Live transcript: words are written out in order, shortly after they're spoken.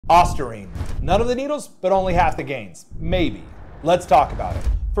Ostarine. None of the needles, but only half the gains. Maybe. Let's talk about it.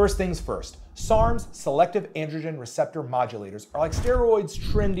 First things first. SARMs, Selective Androgen Receptor Modulators, are like steroids'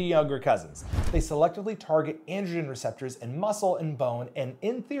 trendy younger cousins. They selectively target androgen receptors in muscle and bone and,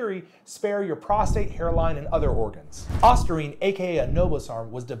 in theory, spare your prostate, hairline, and other organs. Ostarine, a.k.a. Enobosarm,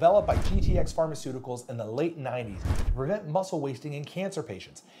 was developed by GTx Pharmaceuticals in the late 90s to prevent muscle wasting in cancer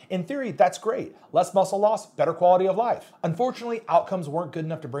patients. In theory, that's great. Less muscle loss, better quality of life. Unfortunately, outcomes weren't good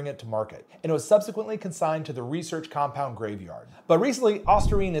enough to bring it to market, and it was subsequently consigned to the research compound graveyard. But recently,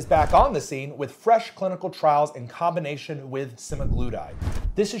 Ostarine is back on the scene with fresh clinical trials in combination with semaglutide.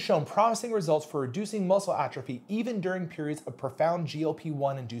 This has shown promising results for reducing muscle atrophy even during periods of profound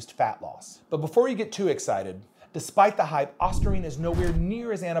GLP-1 induced fat loss. But before you get too excited, despite the hype, Ostarine is nowhere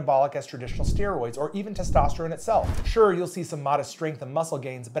near as anabolic as traditional steroids or even testosterone itself. Sure, you'll see some modest strength and muscle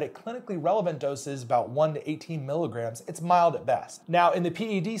gains, but at clinically relevant doses, about 1 to 18 milligrams, it's mild at best. Now, in the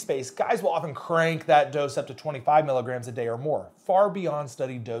PED space, guys will often crank that dose up to 25 milligrams a day or more, far beyond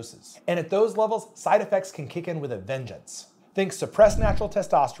studied doses. And at those levels, side effects can kick in with a vengeance. Think suppressed natural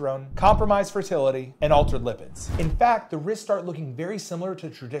testosterone, compromised fertility, and altered lipids. In fact, the risks start looking very similar to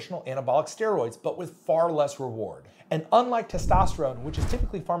traditional anabolic steroids, but with far less reward. And unlike testosterone, which is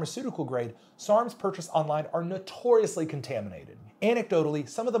typically pharmaceutical grade, SARMs purchased online are notoriously contaminated. Anecdotally,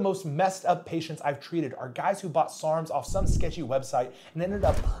 some of the most messed up patients I've treated are guys who bought SARMs off some sketchy website and ended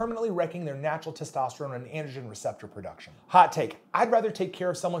up permanently wrecking their natural testosterone and androgen receptor production. Hot take, I'd rather take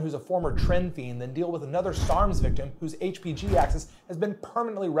care of someone who's a former trend fiend than deal with another SARMs victim whose HPG axis has been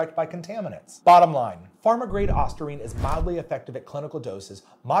permanently wrecked by contaminants. Bottom line, pharma-grade Ostarine is mildly effective at clinical doses,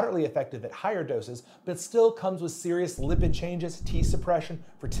 moderately effective at higher doses, but still comes with serious lipid changes, T suppression,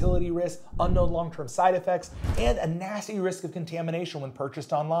 fertility risk, unknown long-term side effects, and a nasty risk of contamination when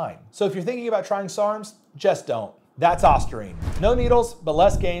purchased online. So if you're thinking about trying SARMs, just don't. That's Ostarine. No needles, but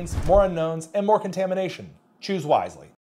less gains, more unknowns, and more contamination. Choose wisely.